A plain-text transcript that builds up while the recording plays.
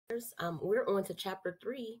We're on to chapter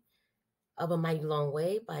 3 of A Mighty Long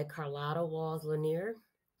Way by Carlotta Walls Lanier,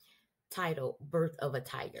 titled Birth of a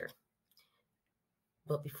Tiger.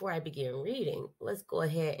 But before I begin reading, let's go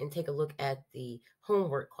ahead and take a look at the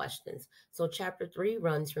homework questions. So chapter 3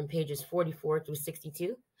 runs from pages 44 through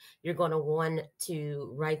 62. You're going to want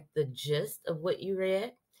to write the gist of what you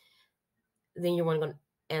read. Then you're going to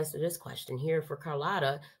answer this question here for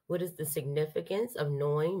Carlotta. What is the significance of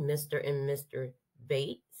knowing Mr. and Mr.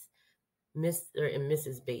 Bates? Mr. and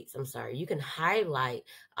Mrs. Bates, I'm sorry. You can highlight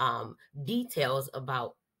details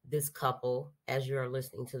about this couple as you're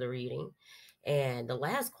listening to the reading. And the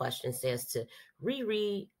last question says to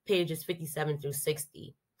reread pages 57 through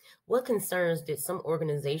 60. What concerns did some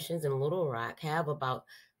organizations in Little Rock have about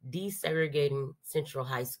desegregating Central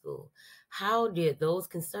High School? How did those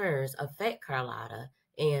concerns affect Carlotta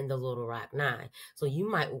and the Little Rock Nine? So you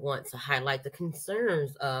might want to highlight the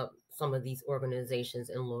concerns of some of these organizations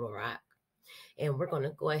in Little Rock. And we're going to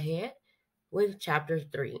go ahead with chapter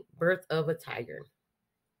 3, Birth of a Tiger.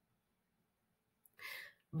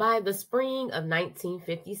 By the spring of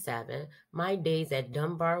 1957, my days at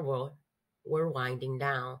Dunbar were winding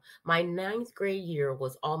down. My 9th grade year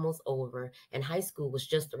was almost over, and high school was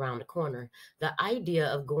just around the corner. The idea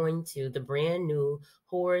of going to the brand new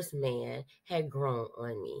Horace Mann had grown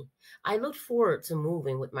on me. I looked forward to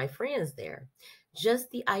moving with my friends there. Just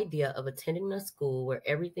the idea of attending a school where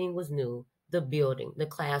everything was new, the building, the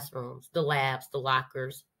classrooms, the labs, the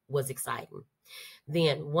lockers, was exciting.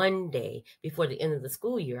 Then one day before the end of the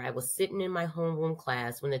school year, I was sitting in my homeroom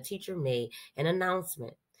class when the teacher made an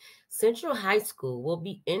announcement. Central High School will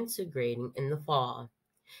be integrating in the fall.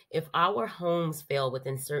 If our homes fell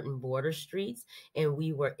within certain border streets and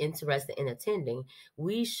we were interested in attending,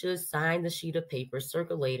 we should sign the sheet of paper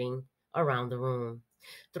circulating around the room.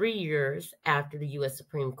 3 years after the U.S.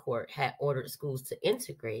 Supreme Court had ordered schools to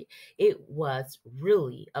integrate, it was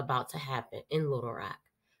really about to happen in Little Rock.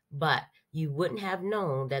 But you wouldn't have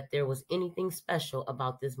known that there was anything special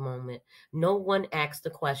about this moment. No one asked a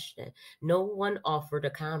question. No one offered a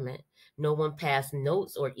comment. No one passed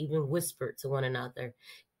notes or even whispered to one another.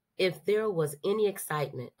 If there was any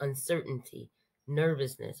excitement, uncertainty,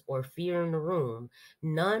 nervousness, or fear in the room,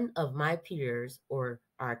 none of my peers or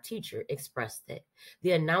our teacher expressed it.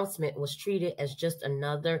 The announcement was treated as just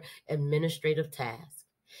another administrative task.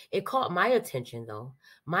 It caught my attention, though.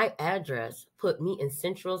 My address put me in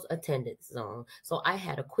Central's attendance zone, so I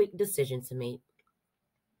had a quick decision to make.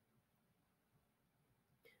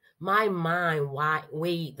 My mind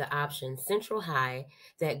weighed the options. Central High,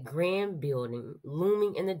 that grand building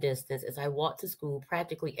looming in the distance as I walked to school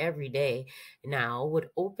practically every day now, would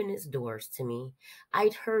open its doors to me.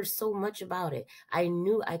 I'd heard so much about it. I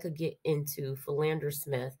knew I could get into Philander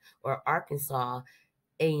Smith or Arkansas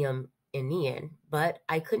A&M and but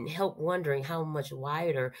I couldn't help wondering how much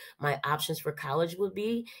wider my options for college would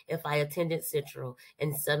be if I attended Central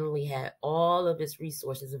and suddenly had all of its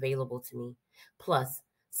resources available to me. Plus,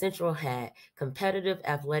 Central had competitive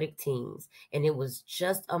athletic teams, and it was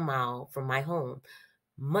just a mile from my home,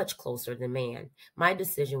 much closer than Mann. My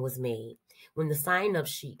decision was made. When the sign-up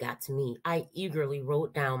sheet got to me, I eagerly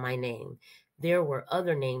wrote down my name. There were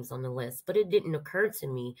other names on the list, but it didn't occur to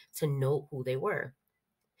me to note who they were.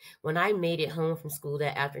 When I made it home from school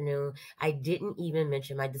that afternoon, I didn't even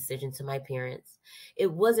mention my decision to my parents.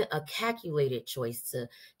 It wasn't a calculated choice to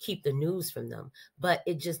keep the news from them, but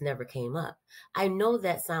it just never came up. I know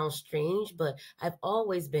that sounds strange, but I've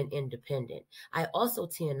always been independent. I also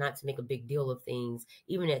tend not to make a big deal of things,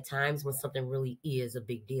 even at times when something really is a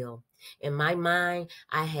big deal. In my mind,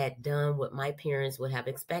 I had done what my parents would have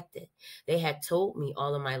expected. They had told me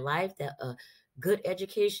all of my life that a good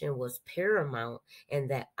education was paramount and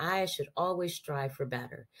that I should always strive for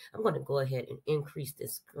better. I'm going to go ahead and increase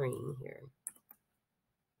this screen here.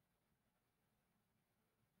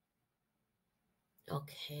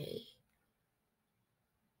 Okay.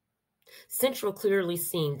 Central clearly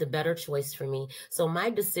seemed the better choice for me, so my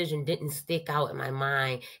decision didn't stick out in my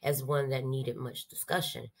mind as one that needed much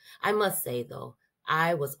discussion. I must say, though,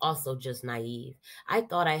 I was also just naive. I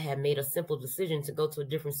thought I had made a simple decision to go to a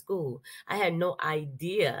different school. I had no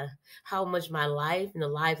idea how much my life and the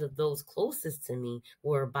lives of those closest to me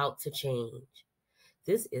were about to change.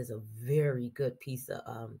 This is a very good piece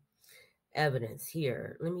of evidence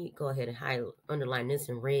here. Let me go ahead and underline this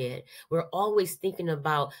in red. We're always thinking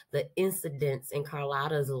about the incidents in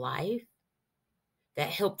Carlotta's life that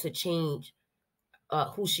helped to change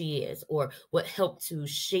who she is or what helped to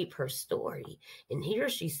shape her story. And here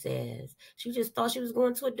she says she just thought she was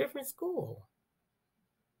going to a different school.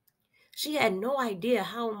 She had no idea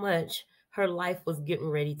how much her life was getting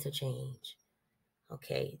ready to change.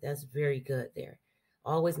 Okay, that's very good there.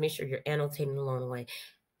 Always make sure you're annotating along the way.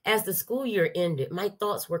 As the school year ended, my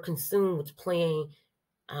thoughts were consumed with planning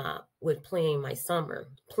my summer.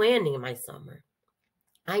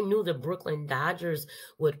 I knew the Brooklyn Dodgers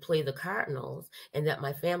would play the Cardinals and that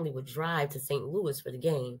my family would drive to St. Louis for the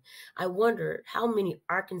game. I wondered how many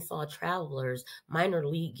Arkansas Travelers minor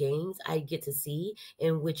league games I'd get to see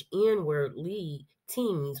and which inward league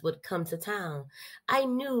teams would come to town. I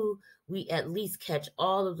knew we at least catch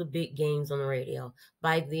all of the big games on the radio.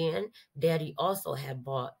 By then, Daddy also had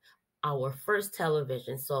bought our first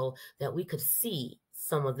television so that we could see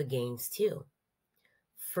some of the games too.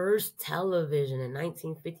 First television in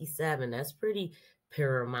 1957. That's pretty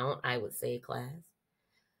paramount, I would say, class.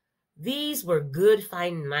 These were good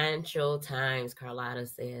financial times, Carlotta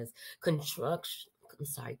says.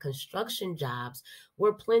 Construction jobs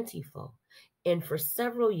were plentiful. And for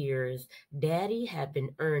several years, Daddy had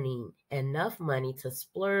been earning enough money to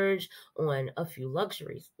splurge on a few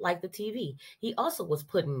luxuries, like the TV. He also was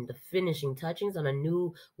putting the finishing touches on a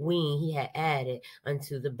new wing he had added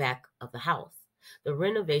onto the back of the house. The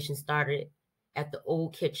renovation started at the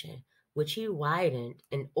old kitchen, which he widened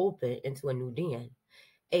and opened into a new den.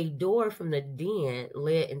 A door from the den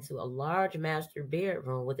led into a large master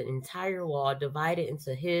bedroom with an entire wall divided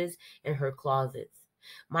into his and her closets.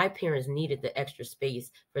 My parents needed the extra space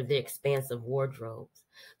for their expansive wardrobes.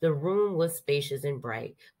 The room was spacious and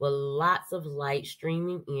bright, with lots of light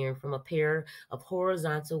streaming in from a pair of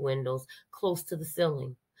horizontal windows close to the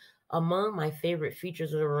ceiling. Among my favorite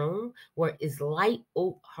features of the room were its light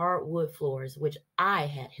oak hardwood floors, which I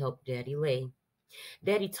had helped Daddy lay.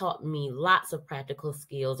 Daddy taught me lots of practical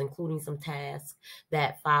skills, including some tasks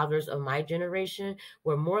that fathers of my generation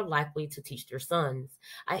were more likely to teach their sons.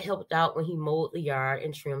 I helped out when he mowed the yard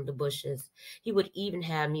and trimmed the bushes. He would even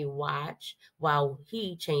have me watch while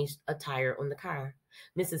he changed a tire on the car.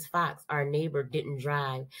 Mrs. Fox, our neighbor, didn't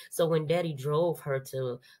drive, so when Daddy drove her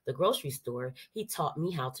to the grocery store, he taught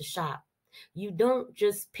me how to shop. You don't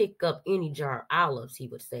just pick up any jar of olives, he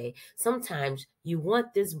would say. Sometimes you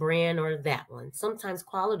want this brand or that one. Sometimes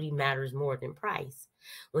quality matters more than price.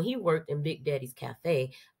 When he worked in Big Daddy's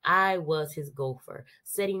Cafe, I was his gopher,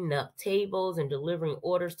 setting up tables and delivering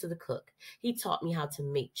orders to the cook. He taught me how to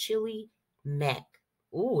make chili mac.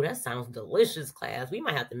 Ooh, that sounds delicious, class. We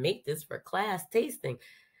might have to make this for class tasting.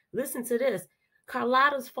 Listen to this.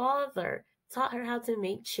 Carlotta's father taught her how to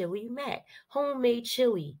make chili mac, homemade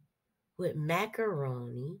chili with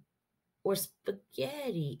macaroni or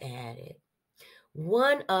spaghetti added.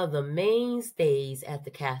 One of the mainstays at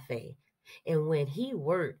the cafe. And when he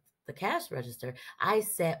worked the cash register, I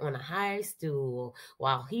sat on a high stool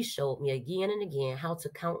while he showed me again and again how to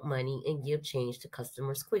count money and give change to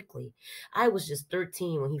customers quickly. I was just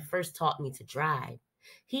 13 when he first taught me to drive.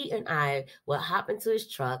 He and I would hop into his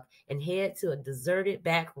truck and head to a deserted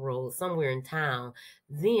back road somewhere in town.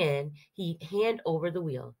 Then he'd hand over the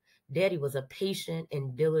wheel. Daddy was a patient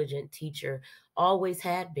and diligent teacher, always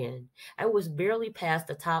had been. I was barely past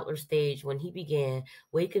the toddler stage when he began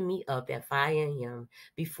waking me up at 5 a.m.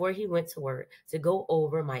 before he went to work to go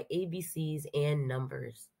over my ABCs and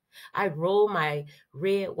numbers. I'd roll my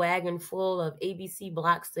red wagon full of ABC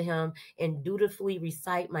blocks to him and dutifully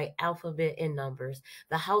recite my alphabet and numbers.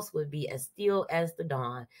 The house would be as still as the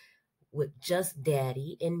dawn, with just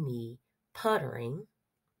Daddy and me puttering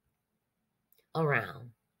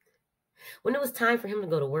around. When it was time for him to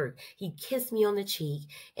go to work, he kissed me on the cheek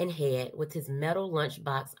and head with his metal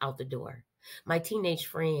lunchbox out the door. My teenage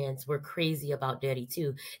friends were crazy about Daddy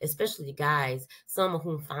too, especially the guys, some of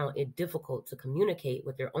whom found it difficult to communicate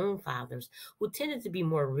with their own fathers, who tended to be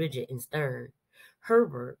more rigid and stern.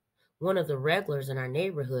 Herbert, one of the regulars in our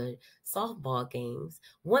neighborhood softball games,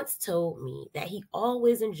 once told me that he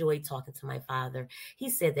always enjoyed talking to my father. He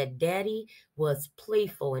said that Daddy was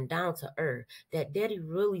playful and down to earth, that Daddy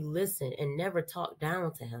really listened and never talked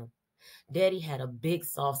down to him. Daddy had a big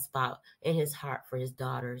soft spot in his heart for his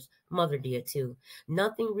daughters. Mother did too.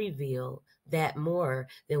 Nothing revealed that more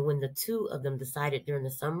than when the two of them decided during the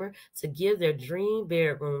summer to give their dream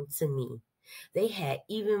bedroom to me. They had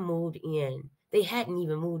even moved in. They hadn't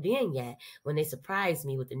even moved in yet when they surprised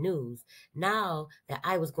me with the news. Now that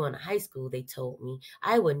I was going to high school, they told me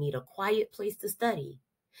I would need a quiet place to study.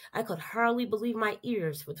 I could hardly believe my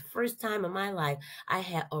ears. For the first time in my life, I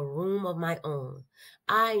had a room of my own.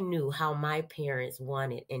 I knew how my parents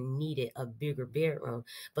wanted and needed a bigger bedroom,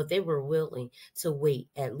 but they were willing to wait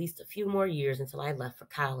at least a few more years until I left for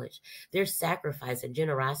college. Their sacrifice and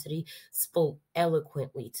generosity spoke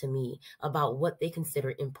eloquently to me about what they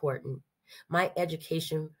considered important. My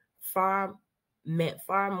education meant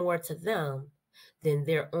far more to them than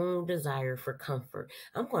their own desire for comfort.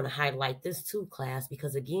 I'm going to highlight this too, class,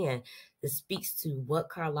 because again, this speaks to what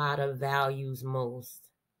Carlotta values most.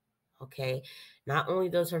 Okay, not only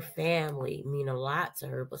does her family mean a lot to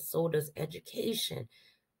her, but so does education.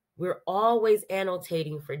 We're always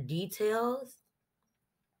annotating for details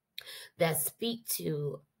that speak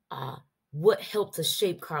to what helped to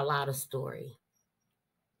shape Carlotta's story.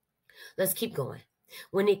 Let's keep going.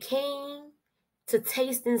 When it came to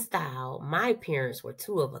taste and style, my parents were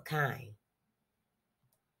two of a kind.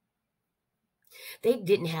 They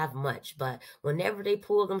didn't have much, but whenever they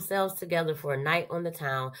pulled themselves together for a night on the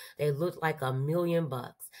town, they looked like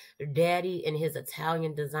 $1,000,000. Their daddy in his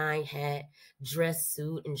Italian design hat, dress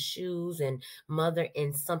suit and shoes, and mother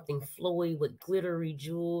in something flowy with glittery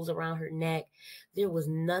jewels around her neck. There was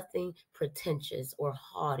nothing pretentious or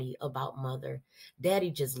haughty about mother.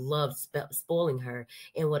 Daddy just loved spoiling her,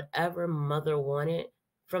 and whatever mother wanted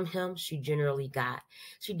from him, she generally got.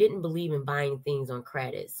 She didn't believe in buying things on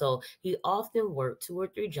credit, so he often worked 2 or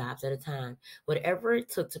 3 jobs at a time, whatever it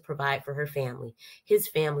took to provide for her family. His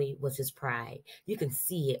family was his pride. You can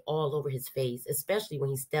see it all over his face, especially when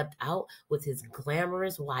he stepped out with his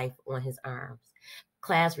glamorous wife on his arms.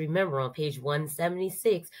 Class, remember on page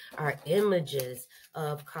 176 are images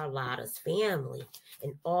of Carlotta's family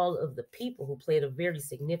and all of the people who played a very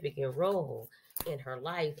significant role in her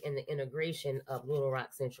life and the integration of Little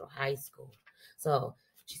Rock Central High School. So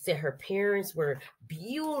she said her parents were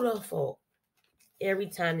beautiful every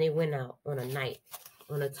time they went out on a night,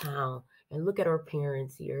 on a town. And look at her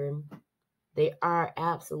parents here. They are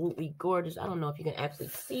absolutely gorgeous. I don't know if you can actually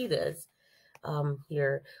see this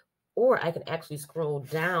here, or I can actually scroll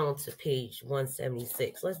down to page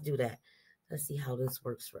 176. Let's do that. Let's see how this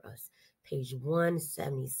works for us. Page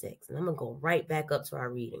 176. And I'm going to go right back up to our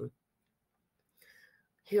reading.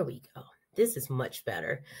 Here we go. This is much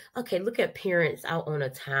better. Okay, look at parents out on a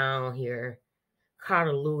town here.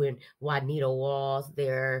 Carter Lou and Juanita Walls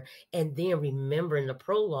there. And then remembering the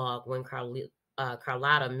prologue when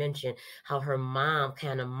Carlotta mentioned how her mom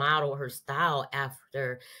kind of modeled her style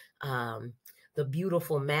after the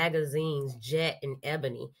beautiful magazines Jet and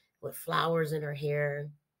Ebony with flowers in her hair.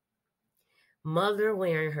 Mother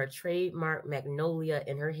wearing her trademark magnolia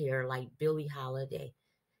in her hair like Billie Holiday.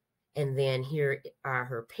 And then here are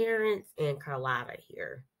her parents and Carlotta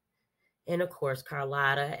here. And of course,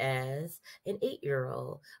 Carlotta as an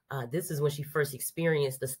 8-year-old. This is when she first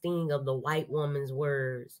experienced the sting of the white woman's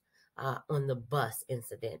words on the bus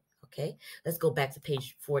incident. Okay, let's go back to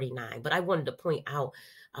page 49. But I wanted to point out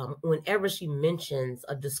whenever she mentions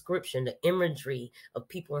a description, the imagery of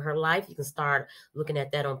people in her life, you can start looking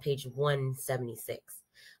at that on page 176.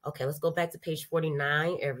 Okay, let's go back to page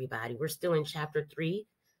 49, everybody. We're still in chapter 3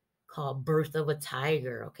 called Birth of a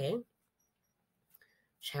Tiger, okay?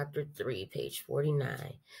 Chapter 3, page 49.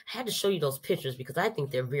 I had to show you those pictures because I think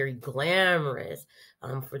they're very glamorous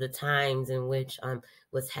for the times in which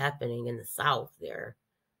what's happening in the South there.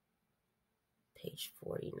 Page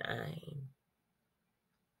 49.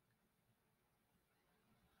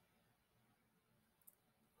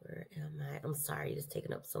 Where am I? I'm sorry, it's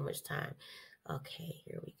taking up so much time. Okay,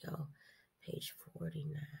 here we go. Page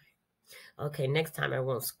 49. Okay, next time I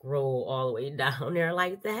won't scroll all the way down there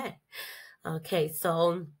like that. Okay,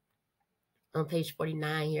 so on page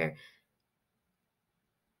 49 here,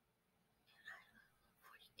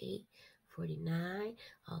 48, 49,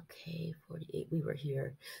 okay, 48, we were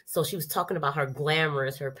here. So she was talking about how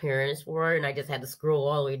glamorous her parents were, and I just had to scroll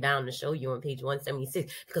all the way down to show you on page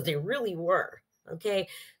 176 because they really were, okay?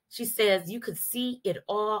 She says you could see it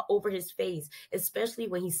all over his face, especially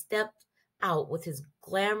when he stepped out with his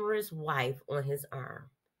glamorous wife on his arm.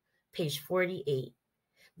 Page 48.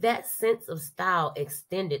 That sense of style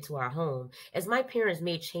extended to our home. As my parents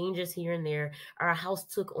made changes here and there, our house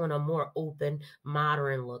took on a more open,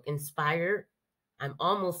 modern look, inspired, I'm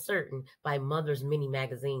almost certain, by mother's many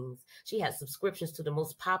magazines. She had subscriptions to the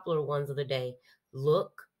most popular ones of the day: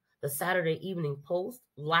 Look, the Saturday Evening Post,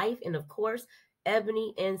 Life, and of course,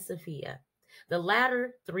 Ebony and Sophia. The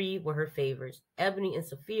latter 3 were her favorites. Ebony and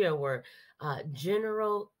Sophia were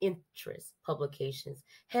general interest publications,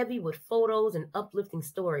 heavy with photos and uplifting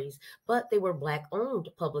stories, but they were Black-owned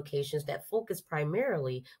publications that focused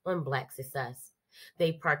primarily on Black success.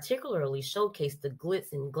 They particularly showcased the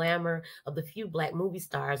glitz and glamour of the few Black movie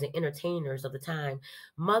stars and entertainers of the time.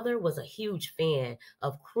 Mother was a huge fan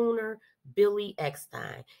of crooner Billy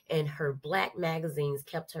Eckstine, and her Black magazines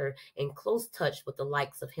kept her in close touch with the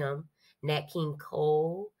likes of him, Nat King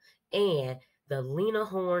Cole, and the Lena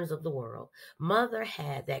Hornes of the world. Mother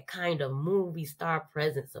had that kind of movie star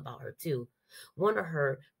presence about her too. One of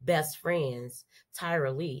her best friends,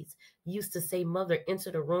 Tyra Leeds, used to say Mother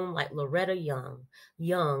entered the room like Loretta Young.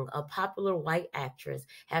 Young, a popular white actress,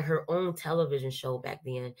 had her own television show back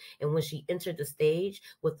then, and when she entered the stage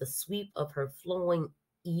with the sweep of her flowing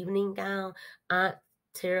evening gown, Aunt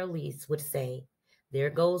Tara Leeds would say, "There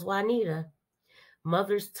goes Juanita."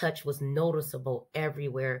 Mother's touch was noticeable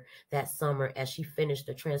everywhere that summer as she finished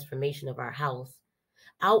the transformation of our house.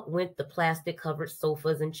 Out went the plastic covered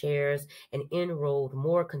sofas and chairs, and in rolled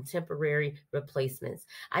more contemporary replacements.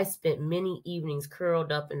 I spent many evenings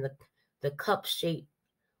curled up in the cup shaped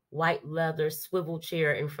white leather swivel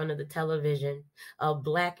chair in front of the television, a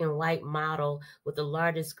black and white model with the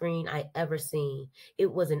largest screen I ever seen.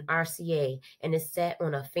 It was an RCA, and it sat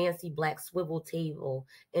on a fancy black swivel table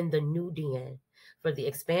in the new den. For the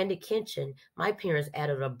expanded kitchen, my parents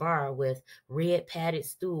added a bar with red padded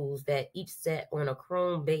stools that each sat on a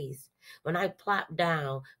chrome base. When I plopped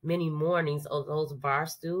down many mornings on those bar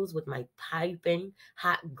stools with my piping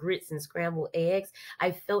hot grits and scrambled eggs,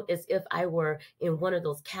 I felt as if I were in one of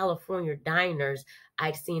those California diners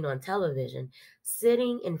I'd seen on television.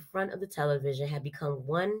 Sitting in front of the television had become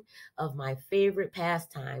one of my favorite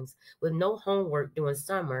pastimes. With no homework during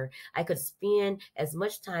summer, I could spend as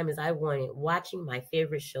much time as I wanted watching my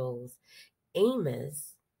favorite shows.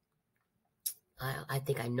 Amos, I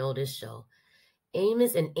think I know this show.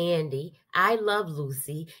 Amos and Andy, I Love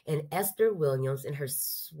Lucy, and Esther Williams in her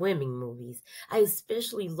swimming movies. I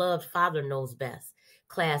especially loved Father Knows Best.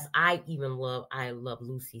 Class, I even love I Love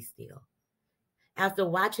Lucy still. After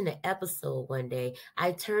watching the episode one day,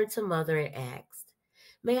 I turned to Mother and asked,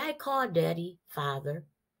 "May I call Daddy Father?"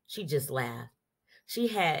 She just laughed. She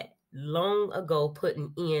had long ago put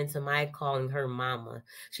an end to my calling her Mama.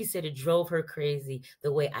 She said it drove her crazy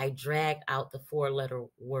the way I dragged out the four-letter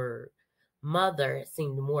word. Mother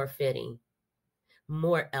seemed more fitting,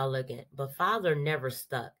 more elegant, but Father never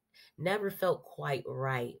stuck, never felt quite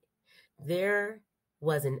right. There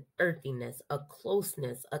was an earthiness, a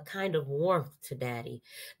closeness, a kind of warmth to Daddy.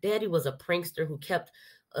 Daddy was a prankster who kept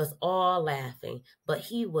us all laughing, but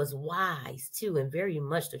he was wise too, and very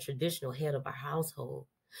much the traditional head of our household.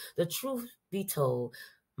 The truth be told,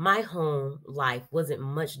 my home life wasn't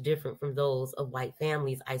much different from those of white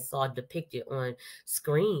families I saw depicted on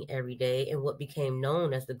screen every day in what became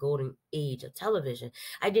known as the golden age of television.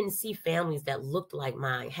 I didn't see families that looked like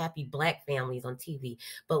mine, happy black families on TV,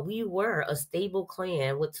 but we were a stable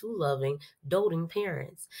clan with two loving, doting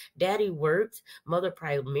parents. Daddy worked, Mother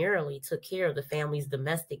primarily took care of the family's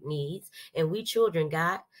domestic needs, and we children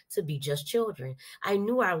got to be just children. I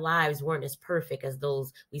knew our lives weren't as perfect as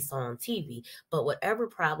those we saw on TV, but whatever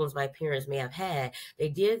problems my parents may have had, they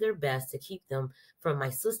did their best to keep them from my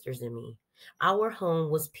sisters and me. Our home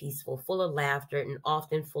was peaceful, full of laughter, and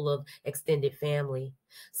often full of extended family.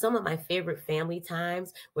 Some of my favorite family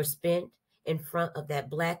times were spent in front of that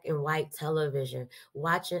black and white television,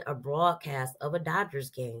 watching a broadcast of a Dodgers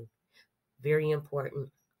game. Very important,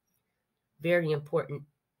 very important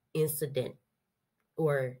incident,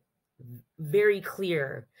 or very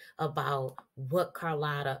clear about what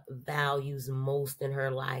Carlotta values most in her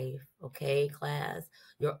life. Okay, class?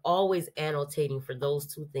 You're always annotating for those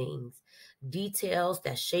two things. Details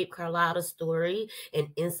that shape Carlotta's story and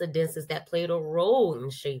incidences that played a role in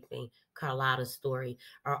shaping Carlotta's story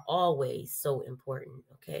are always so important.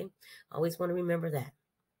 Okay, always want to remember that.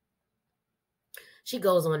 She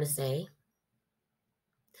goes on to say,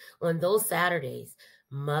 on those Saturdays,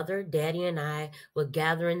 Mother, Daddy, and I would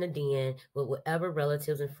gather in the den with whatever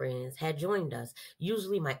relatives and friends had joined us,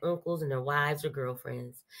 usually my uncles and their wives or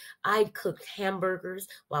girlfriends. I'd cook hamburgers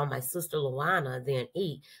while my sister Luana, then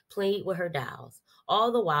 8, played with her dolls.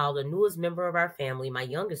 All the while, the newest member of our family, my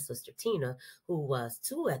youngest sister Tina, who was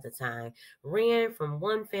 2 at the time, ran from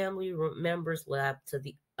one family member's lap to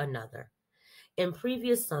the another. In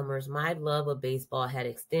previous summers, my love of baseball had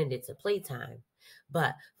extended to playtime.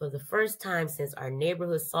 But for the first time since our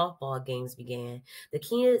neighborhood softball games began, the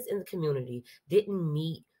kids in the community didn't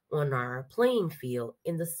meet on our playing field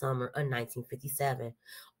in the summer of 1957.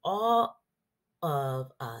 All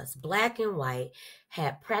of us, black and white,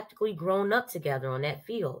 had practically grown up together on that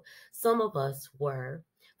field. Some of us were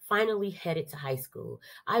finally headed to high school.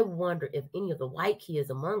 I wondered if any of the white kids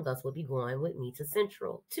among us would be going with me to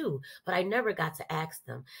Central too, but I never got to ask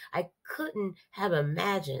them. I couldn't have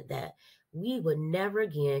imagined that we would never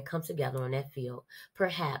again come together on that field.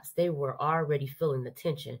 Perhaps they were already feeling the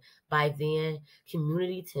tension. By then,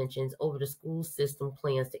 community tensions over the school system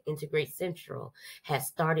plans to integrate Central had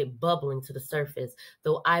started bubbling to the surface,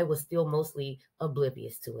 though I was still mostly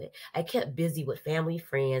oblivious to it. I kept busy with family,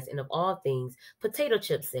 friends, and of all things, potato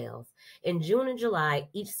chip sales. In June and July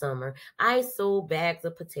each summer, I sold bags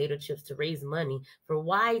of potato chips to raise money for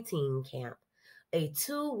Y Teen Camp, a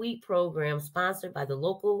 2-week program sponsored by the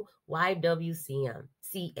local YWCA.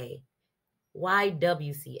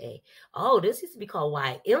 YWCA. Oh, this used to be called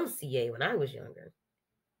YMCA when I was younger.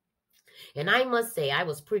 And I must say, I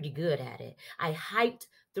was pretty good at it. I hiked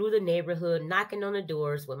through the neighborhood, knocking on the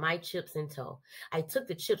doors with my chips in tow. I took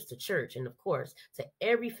the chips to church and, of course, to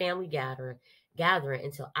every family gathering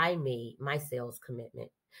until I made my sales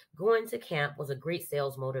commitment. Going to camp was a great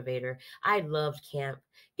sales motivator. I loved camp.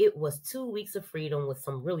 It was 2 weeks of freedom with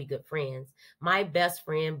some really good friends. My best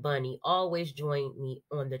friend, Bunny, always joined me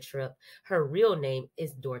on the trip. Her real name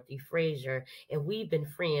is Dorothy Frazier, and we've been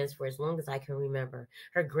friends for as long as I can remember.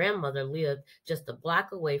 Her grandmother lived just a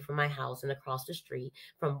block away from my house and across the street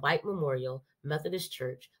from White Memorial Methodist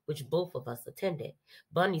Church, which both of us attended.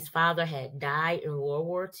 Bunny's father had died in World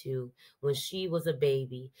War II when she was a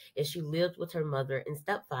baby, and she lived with her mother and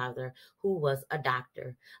stepfather, who was a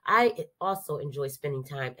doctor. I also enjoyed spending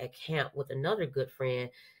time at camp with another good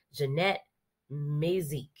friend, Jeanette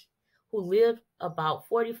Mazik, who lived about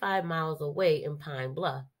 45 miles away in Pine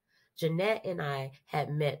Bluff. Jeanette and I had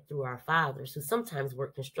met through our fathers, who sometimes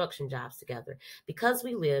worked construction jobs together. Because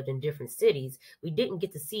we lived in different cities, we didn't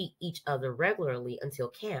get to see each other regularly until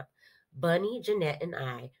camp. Bunny, Jeanette, and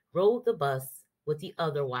I rode the bus with the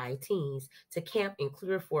other Y teens to camp in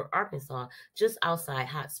Clear Fork, Arkansas, just outside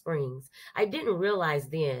Hot Springs. I didn't realize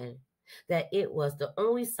then that it was the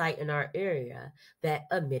only site in our area that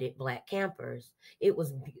admitted Black campers. It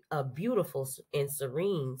was a beautiful and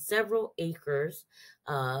serene, several acres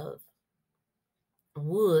of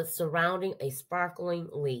woods surrounding a sparkling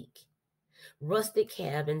lake. Rustic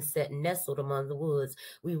cabins sat nestled among the woods.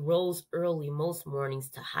 We rose early most mornings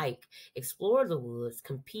to hike, explore the woods,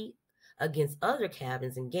 compete against other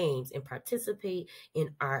cabins and games, and participate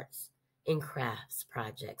in arts and crafts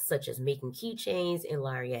projects such as making keychains and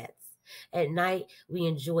lariats. At night, we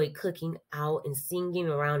enjoyed cooking out and singing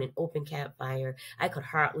around an open campfire. I could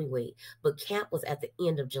hardly wait, but camp was at the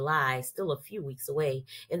end of July, still a few weeks away.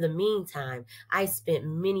 In the meantime, I spent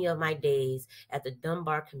many of my days at the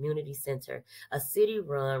Dunbar Community Center, a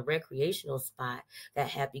city-run recreational spot that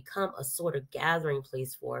had become a sort of gathering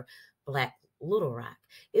place for Black Little Rock.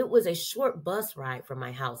 It was a short bus ride from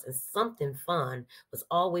my house, and something fun was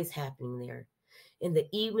always happening there. In the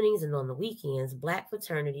evenings and on the weekends, Black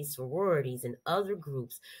fraternities, sororities, and other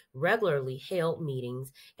groups regularly held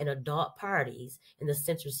meetings and adult parties in the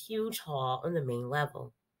center's huge hall on the main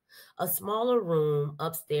level. A smaller room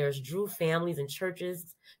upstairs drew families and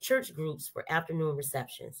church groups for afternoon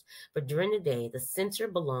receptions, but during the day, the center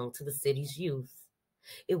belonged to the city's youth.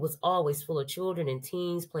 It was always full of children and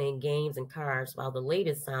teens playing games and cards while the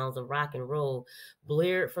latest sounds of rock and roll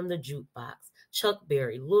blared from the jukebox. Chuck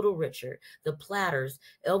Berry, Little Richard, The Platters,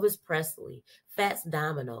 Elvis Presley, Fats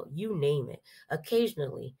Domino, you name it.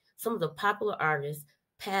 Occasionally, some of the popular artists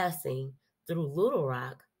passing through Little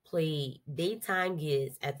Rock played daytime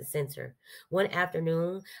gigs at the center. One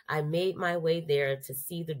afternoon, I made my way there to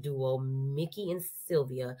see the duo Mickey and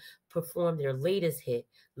Sylvia perform their latest hit,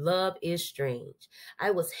 Love is Strange.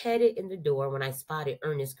 I was headed in the door when I spotted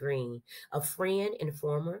Ernest Green, a friend and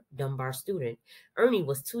former Dunbar student. Ernie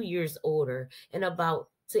was 2 years older and about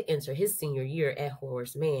to enter his senior year at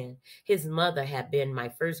Horace Mann. His mother had been my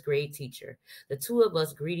first grade teacher. The two of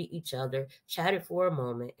us greeted each other, chatted for a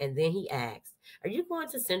moment, and then he asked, "Are you going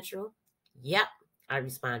to Central?" "Yep," I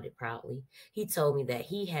responded proudly. He told me that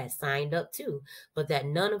he had signed up too, but that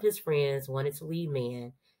none of his friends wanted to leave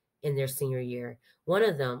Mann in their senior year. One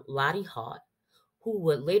of them, Lottie Haught, who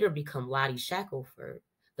would later become Lottie Shackelford,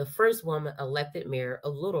 the first woman elected mayor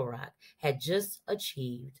of Little Rock, had just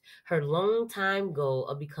achieved her long-time goal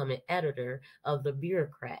of becoming editor of the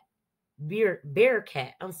Bearcat,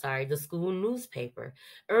 the school newspaper.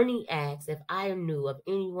 Ernie asked if I knew of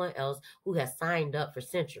anyone else who had signed up for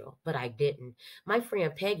Central, but I didn't. My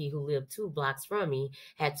friend Peggy, who lived 2 blocks from me,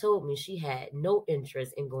 had told me she had no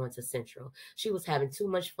interest in going to Central. She was having too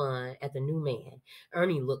much fun at the new man.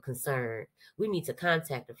 Ernie looked concerned. "We need to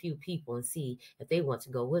contact a few people and see if they want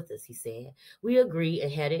to go with us," he said. We agreed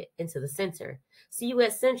and headed into the center. "See you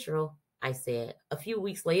at Central," I said. A few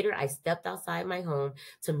weeks later, I stepped outside my home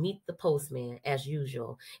to meet the postman as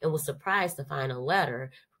usual and was surprised to find a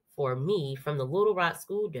letter for me from the Little Rock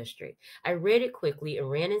School District. I read it quickly and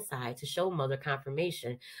ran inside to show Mother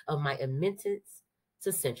confirmation of my admittance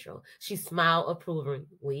to Central. She smiled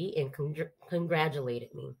approvingly and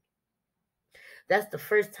congratulated me. That's the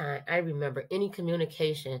first time I remember any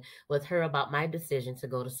communication with her about my decision to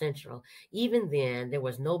go to Central. Even then, there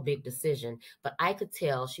was no big decision, but I could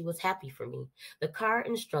tell she was happy for me. The card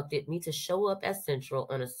instructed me to show up at Central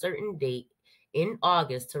on a certain date in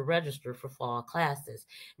August to register for fall classes.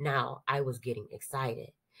 Now I was getting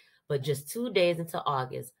excited. But just 2 days into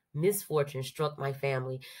August, misfortune struck my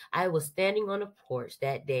family. I was standing on the porch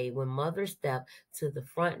that day when Mother stepped to the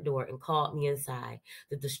front door and called me inside.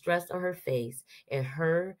 The distress on her face and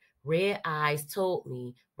her red eyes told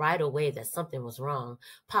me right away that something was wrong.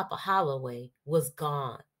 Papa Holloway was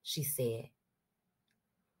gone, she said.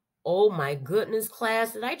 Oh my goodness,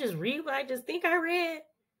 class, did I just read what I just think I read?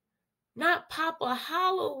 Not Papa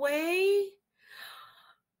Holloway.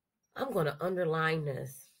 I'm going to underline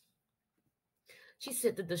this. She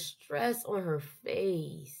said the distress on her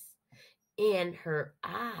face and her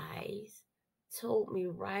eyes told me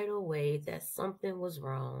right away that something was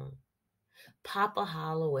wrong. Papa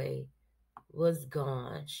Holloway was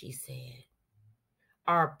gone, she said.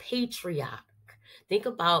 Our patriarch. Think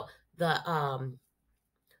about the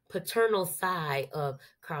paternal side of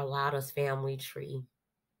Carlotta's family tree.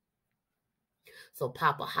 So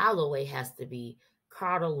Papa Holloway has to be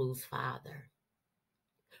Carterlou's father.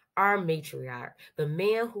 Our matriarch, the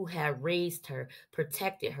man who had raised her,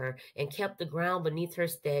 protected her, and kept the ground beneath her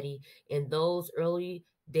steady in those early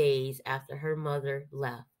days after her mother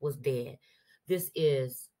left, was dead. This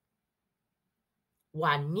is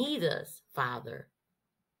Juanita's father.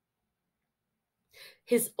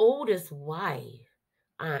 His oldest wife,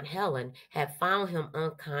 Aunt Helen, had found him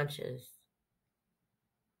unconscious.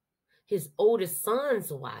 His oldest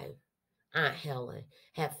son's wife, Aunt Helen,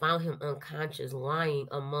 had found him unconscious lying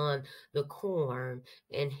among the corn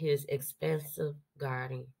in his expensive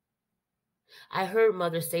garden. I heard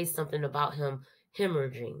Mother say something about him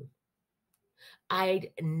hemorrhaging. I'd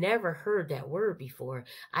never heard that word before.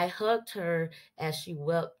 I hugged her as she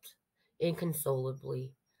wept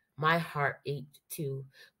inconsolably. My heart ached too.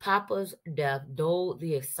 Papa's death dulled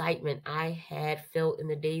the excitement I had felt in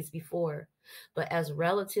the days before. But as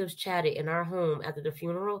relatives chatted in our home after the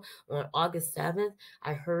funeral on August 7th,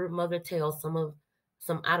 I heard Mother tell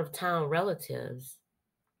some out-of-town relatives,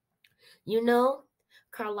 you know,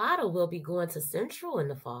 Carlotta will be going to Central in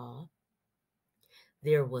the fall.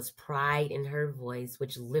 There was pride in her voice,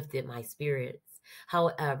 which lifted my spirits.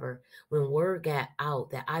 However, when word got out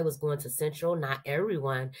that I was going to Central, not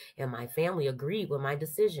everyone in my family agreed with my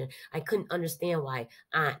decision. I couldn't understand why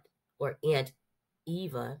Aunt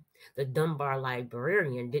Eva, the Dunbar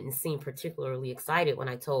librarian, didn't seem particularly excited when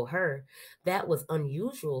I told her. That was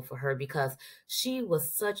unusual for her because she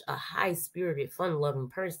was such a high-spirited, fun-loving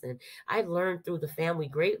person. I learned through the family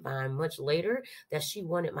grapevine much later that she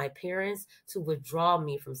wanted my parents to withdraw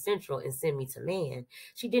me from Central and send me to Man.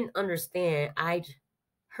 She didn't understand I'd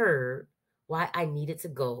heard why I needed to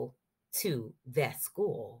go to that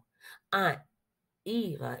school. Aunt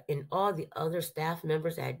Eva and all the other staff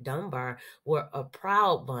members at Dunbar were a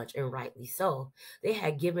proud bunch, and rightly so. They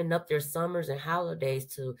had given up their summers and holidays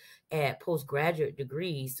to add postgraduate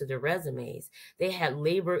degrees to their resumes. They had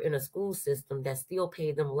labored in a school system that still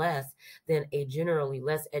paid them less than a generally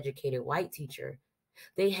less educated white teacher.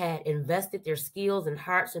 They had invested their skills and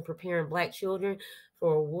hearts in preparing Black children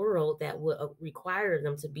for a world that would require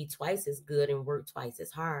them to be twice as good and work twice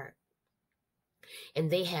as hard. And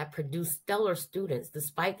they had produced stellar students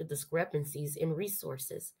despite the discrepancies in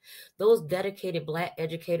resources. Those dedicated Black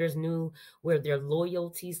educators knew where their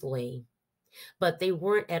loyalties lay, but they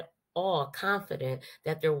weren't at all confident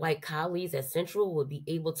that their white colleagues at Central would be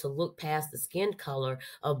able to look past the skin color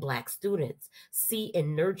of Black students, see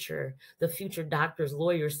and nurture the future doctors,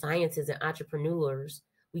 lawyers, scientists, and entrepreneurs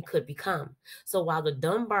we could become. So while the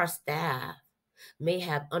Dunbar staff may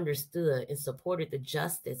have understood and supported the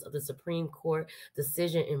justice of the Supreme Court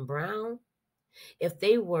decision in Brown, if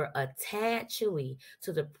they were a tad chilly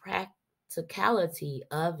to the practicality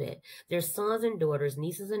of it, their sons and daughters,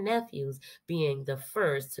 nieces and nephews being the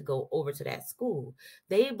first to go over to that school,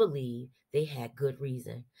 they believed they had good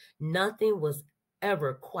reason. Nothing was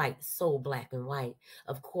ever quite so black and white.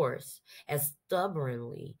 Of course, as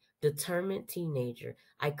stubbornly determined teenager,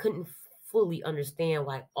 I couldn't fully understand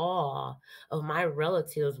why all of my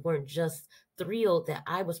relatives weren't just thrilled that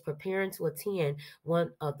I was preparing to attend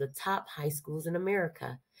one of the top high schools in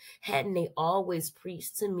America. Hadn't they always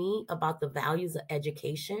preached to me about the values of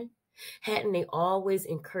education? Hadn't they always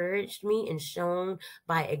encouraged me and shown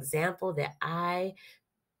by example that I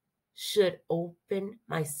should open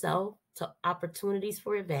myself to opportunities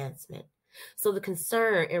for advancement. So the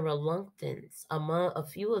concern and reluctance among a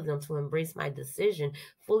few of them to embrace my decision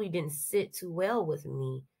fully didn't sit too well with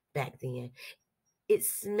me back then. It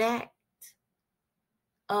smacked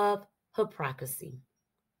of hypocrisy.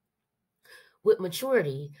 With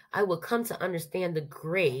maturity, I would come to understand the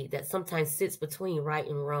gray that sometimes sits between right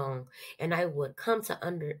and wrong, and I would come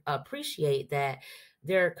to appreciate that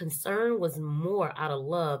their concern was more out of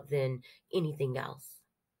love than anything else.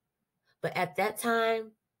 But at that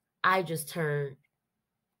time, I just turned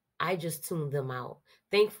I just tuned them out.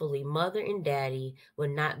 Thankfully, mother and daddy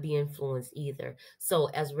would not be influenced either. So,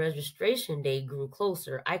 as registration day grew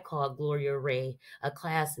closer, I called Gloria Ray, a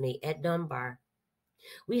classmate at Dunbar.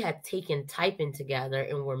 We had taken typing together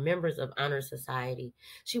and were members of Honor Society.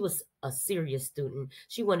 She was a serious student.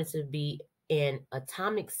 She wanted to be an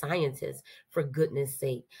atomic scientist, for goodness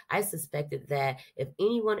sake. I suspected that if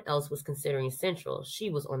anyone else was considering Central, she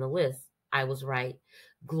was on the list. I was right.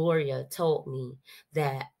 Gloria told me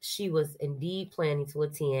that she was indeed planning to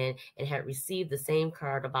attend and had received the same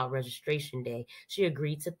card about registration day. She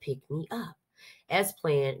agreed to pick me up. As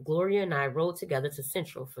planned, Gloria and I rode together to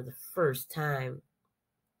Central for the first time.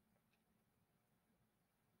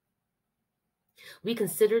 We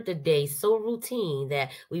considered the day so routine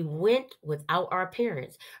that we went without our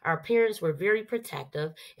parents. Our parents were very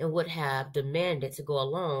protective and would have demanded to go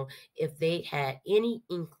alone if they had any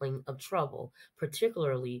inkling of trouble,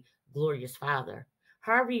 particularly Gloria's father.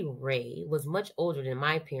 Harvey Ray was much older than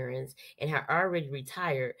my parents and had already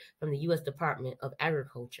retired from the U.S. Department of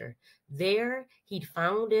Agriculture. There, he'd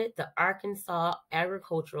founded the Arkansas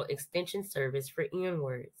Agricultural Extension Service for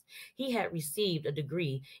inwards. He had received a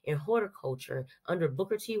degree in horticulture under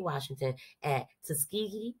Booker T. Washington at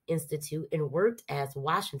Tuskegee Institute and worked as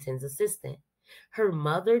Washington's assistant. Her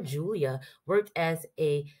mother, Julia, worked as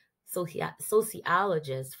a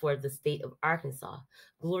sociologist for the state of Arkansas.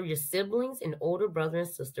 Gloria's siblings and older brother and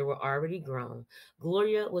sister were already grown.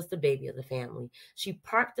 Gloria was the baby of the family. She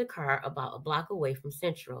parked the car about a block away from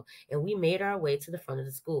Central, and we made our way to the front of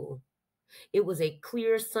the school. It was a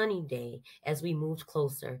clear, sunny day as we moved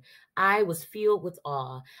closer. I was filled with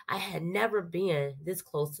awe. I had never been this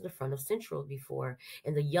close to the front of Central before,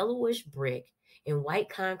 and the yellowish brick and white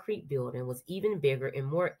concrete building was even bigger and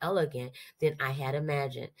more elegant than I had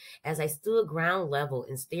imagined. As I stood ground level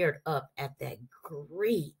and stared up at that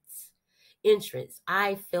great entrance,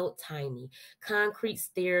 I felt tiny. Concrete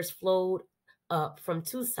stairs flowed up from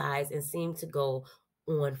two sides and seemed to go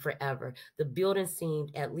on forever. The building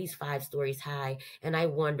seemed at least 5 stories high, and I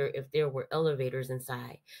wondered if there were elevators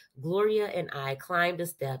inside. Gloria and I climbed the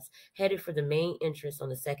steps, headed for the main entrance on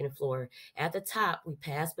the second floor. At the top, we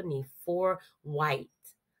passed beneath 4 white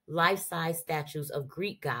life-size statues of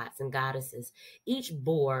Greek gods and goddesses. Each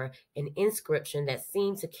bore an inscription that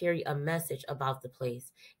seemed to carry a message about the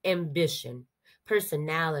place: ambition,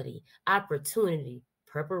 personality, opportunity,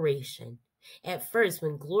 preparation. At first,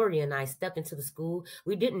 when Gloria and I stepped into the school,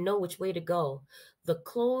 we didn't know which way to go. The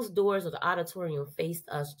closed doors of the auditorium faced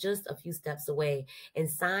us just a few steps away, and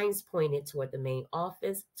signs pointed toward the main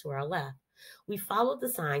office to our left. We followed the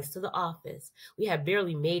signs to the office. We had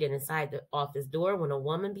barely made it inside the office door when a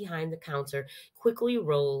woman behind the counter quickly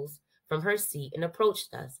rose from her seat and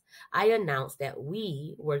approached us. I announced that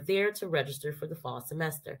we were there to register for the fall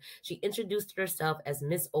semester. She introduced herself as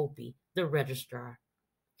Miss Opie, the registrar.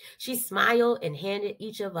 She smiled and handed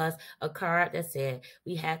each of us a card that said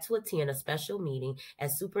we had to attend a special meeting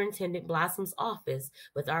at Superintendent Blossom's office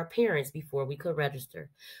with our parents before we could register.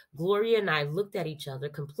 Gloria and I looked at each other,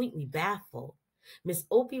 completely baffled. Miss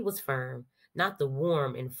Opie was firm, not the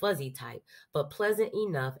warm and fuzzy type, but pleasant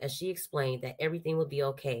enough as she explained that everything would be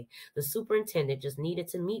okay. The superintendent just needed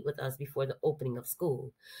to meet with us before the opening of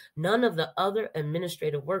school. None of the other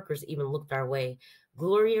administrative workers even looked our way.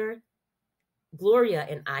 Gloria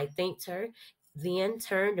and I thanked her, then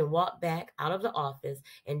turned and walked back out of the office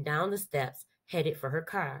and down the steps, headed for her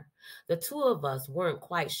car. The two of us weren't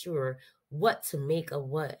quite sure what to make of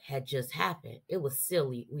what had just happened. It was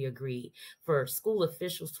silly, we agreed, for school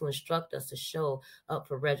officials to instruct us to show up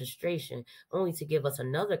for registration, only to give us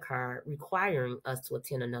another card requiring us to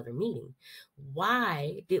attend another meeting.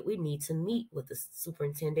 Why did we need to meet with the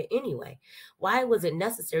superintendent anyway? Why was it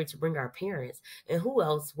necessary to bring our parents? And who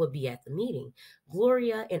else would be at the meeting?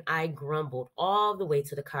 Gloria and I grumbled all the way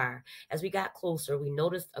to the car. As we got closer, we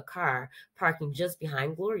noticed a car parking just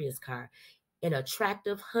behind Gloria's car. An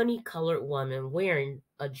attractive honey-colored woman wearing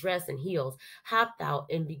a dress and heels hopped out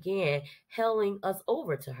and began hailing us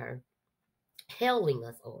over to her. hailing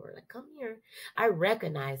us over. Like, come here. I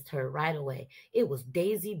recognized her right away. It was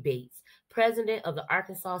Daisy Bates, president of the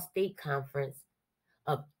Arkansas State Conference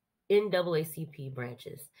of NAACP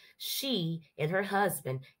branches. She and her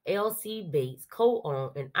husband, L.C. Bates,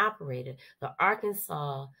 co-owned and operated the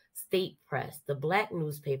Arkansas State Press, the black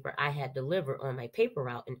newspaper I had delivered on my paper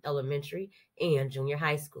route in elementary and junior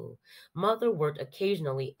high school. Mother worked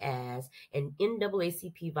occasionally as an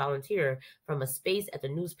NAACP volunteer from a space at the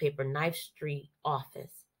newspaper Knife Street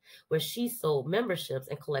office, where she sold memberships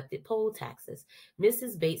and collected poll taxes.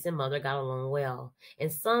 Mrs. Bates and mother got along well. In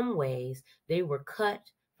some ways, they were cut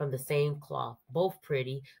from the same cloth, both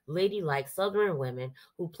pretty, ladylike Southern women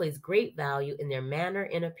who placed great value in their manner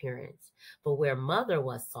and appearance. But where mother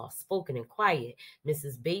was soft-spoken and quiet,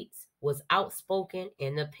 Mrs. Bates was outspoken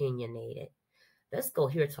and opinionated. Let's go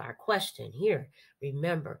here to our question here.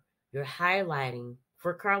 Remember, you're highlighting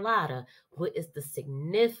for Carlotta what is the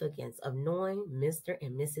significance of knowing Mr.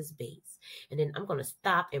 and Mrs. Bates. And then I'm going to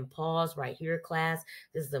stop and pause right here, class.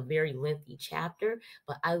 This is a very lengthy chapter,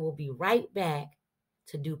 but I will be right back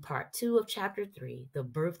to do part 2 of chapter 3, The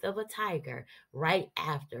Birth of a Tiger, right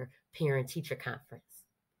after Parent Teacher Conference.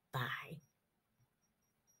 Bye.